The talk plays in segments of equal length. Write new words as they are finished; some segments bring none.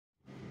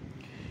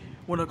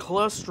When a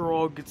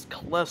cholesterol gets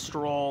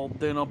cholesterol,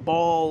 then a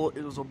ball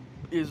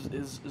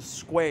is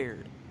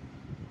squared.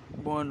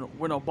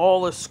 When a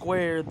ball is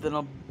squared, then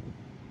a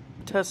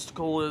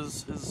testicle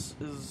is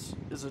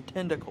a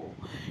tentacle,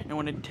 and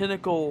when a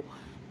tentacle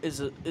is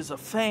a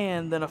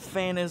fan, then a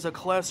fan is a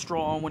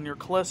cholesterol, and when your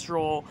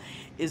cholesterol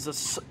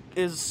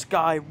is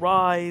sky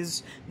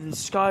rise, then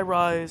sky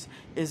rise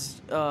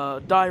is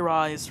die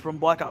rise from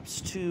Black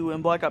Ops 2,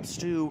 and Black Ops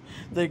 2,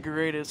 the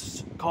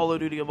greatest Call of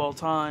Duty of all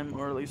time,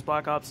 or at least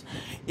Black Ops,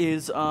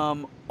 is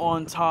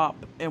on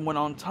top, and when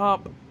on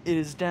top it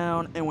is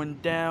down, and when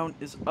down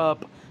is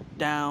up,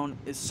 down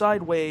is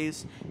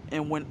sideways,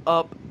 and when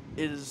up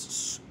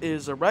is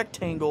a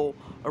rectangle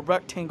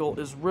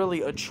is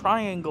really a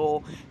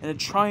triangle, and a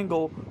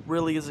triangle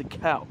really is a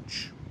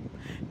couch.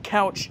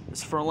 Couch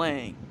is for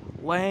laying.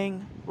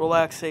 Laying,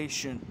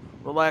 relaxation.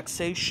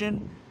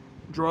 Relaxation,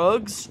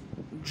 drugs,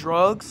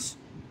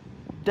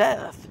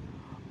 death.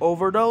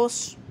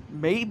 Overdose,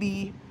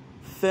 maybe.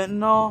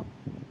 Fentanyl,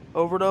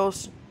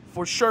 overdose,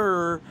 for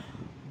sure.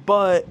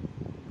 But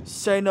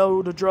say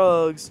no to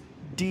drugs.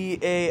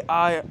 D-A-R-E,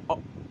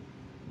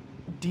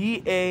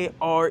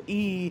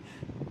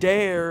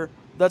 dare.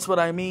 That's what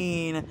I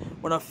mean.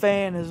 When a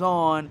fan is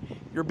on,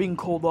 you're being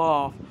cooled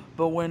off.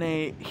 But when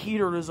a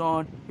heater is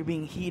on, you're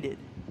being heated.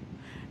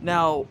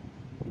 Now,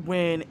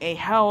 when a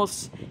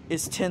house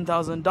is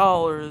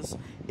 $10,000,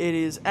 it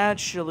is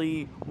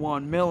actually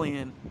 1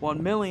 million.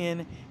 1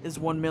 million is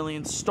 1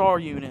 million star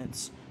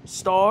units.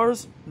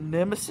 Stars,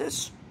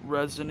 Nemesis,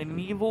 Resident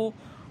Evil.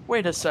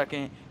 Wait a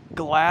second.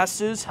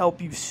 Glasses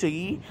help you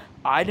see?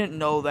 I didn't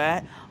know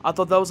that. I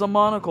thought that was a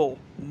monocle.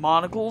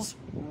 Monocles,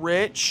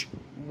 rich,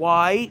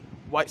 white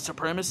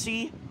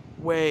supremacy.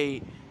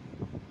 Wait.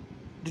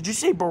 Did you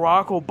say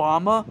Barack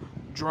Obama?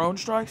 Drone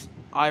strikes?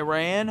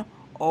 Iran?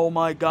 Oh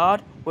my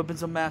god.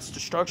 Weapons of mass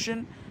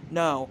destruction?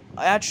 No.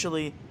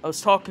 Actually, I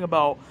was talking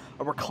about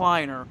a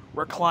recliner.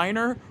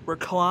 Recliner?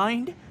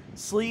 Reclined?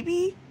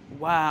 Sleepy?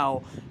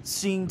 Wow.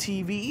 Seeing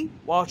TV?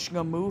 Watching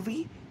a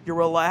movie? You're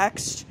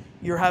relaxed?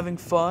 You're having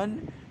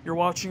fun? You're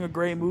watching a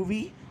great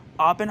movie?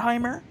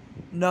 Oppenheimer?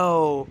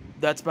 No.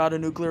 That's about a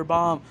nuclear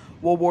bomb.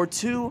 World War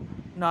II?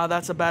 Nah,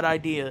 that's a bad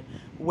idea.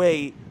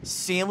 Wait.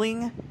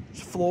 Ceiling?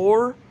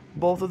 Floor?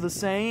 Both are the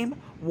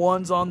same?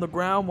 One's on the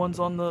ground, one's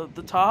on the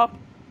top?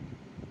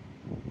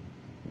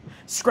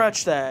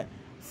 Scratch that.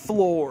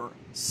 Floor,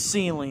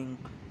 ceiling,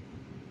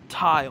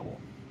 tile.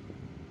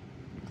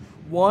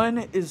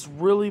 One is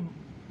really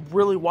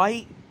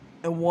white,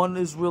 and one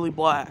is really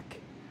black.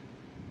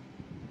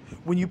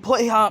 When you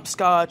play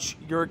hopscotch,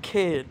 you're a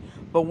kid.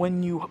 But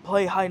when you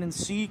play hide and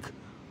seek,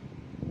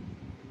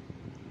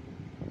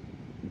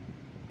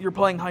 you're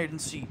playing hide and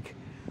seek.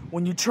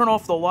 When you turn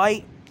off the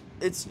light,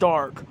 it's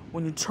dark.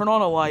 When you turn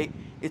on a light,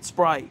 it's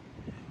bright.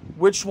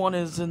 Which one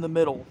is in the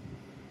middle?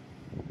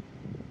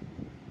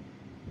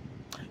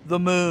 The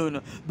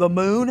moon. The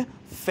moon?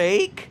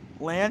 Fake?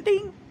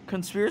 Landing?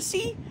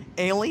 Conspiracy?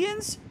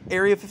 Aliens?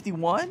 Area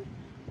 51?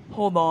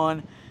 Hold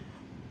on.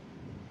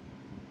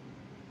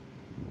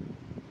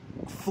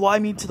 Fly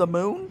Me to the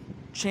Moon?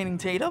 Channing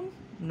Tatum?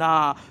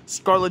 Nah.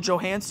 Scarlett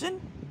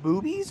Johansson?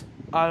 Boobies?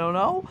 I don't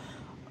know.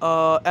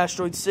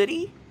 Asteroid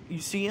City? You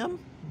see him?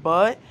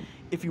 But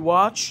if you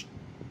watch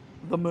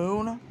the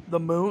moon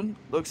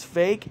looks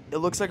fake. It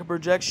looks like a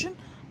projection.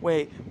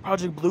 Wait,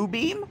 Project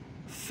Bluebeam?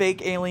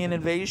 Fake alien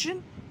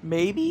invasion?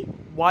 Maybe.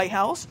 White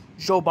House?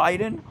 Joe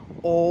Biden?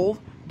 Old?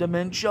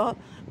 Dementia?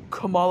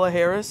 Kamala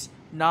Harris?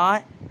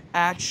 Not.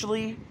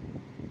 Actually,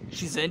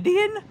 she's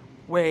Indian?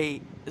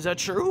 Wait, is that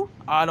true?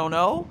 I don't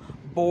know.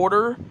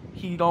 Border?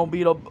 He gonna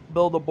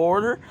build a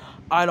border?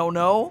 I don't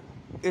know.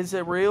 Is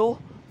it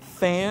real?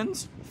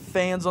 Fans?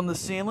 Fans on the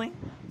ceiling?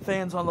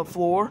 Fans on the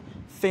floor?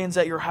 Fans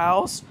at your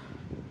house?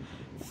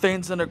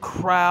 Fans in a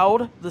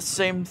crowd? The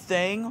same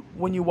thing.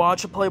 When you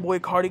watch a Playboi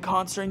Carti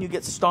concert and you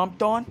get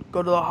stomped on,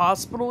 go to the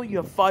hospital, you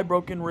have 5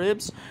 broken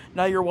ribs.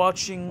 Now you're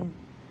watching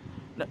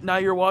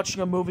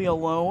a movie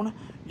alone.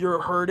 You're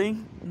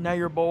hurting. Now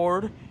you're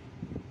bored.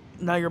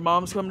 Now your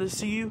mom's coming to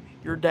see you.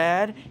 Your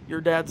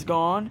dad's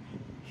gone.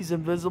 He's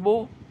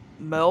invisible.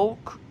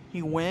 Milk.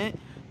 He went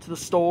to the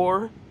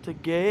store to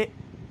get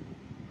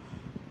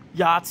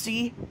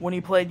Yahtzee. When he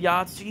played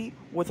Yahtzee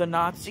with a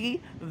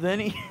Nazi,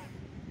 then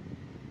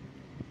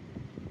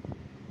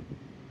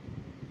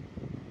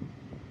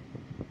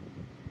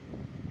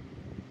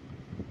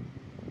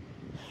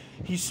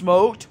he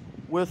smoked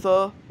with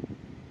a...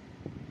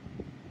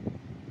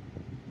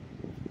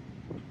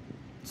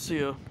 See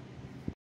ya.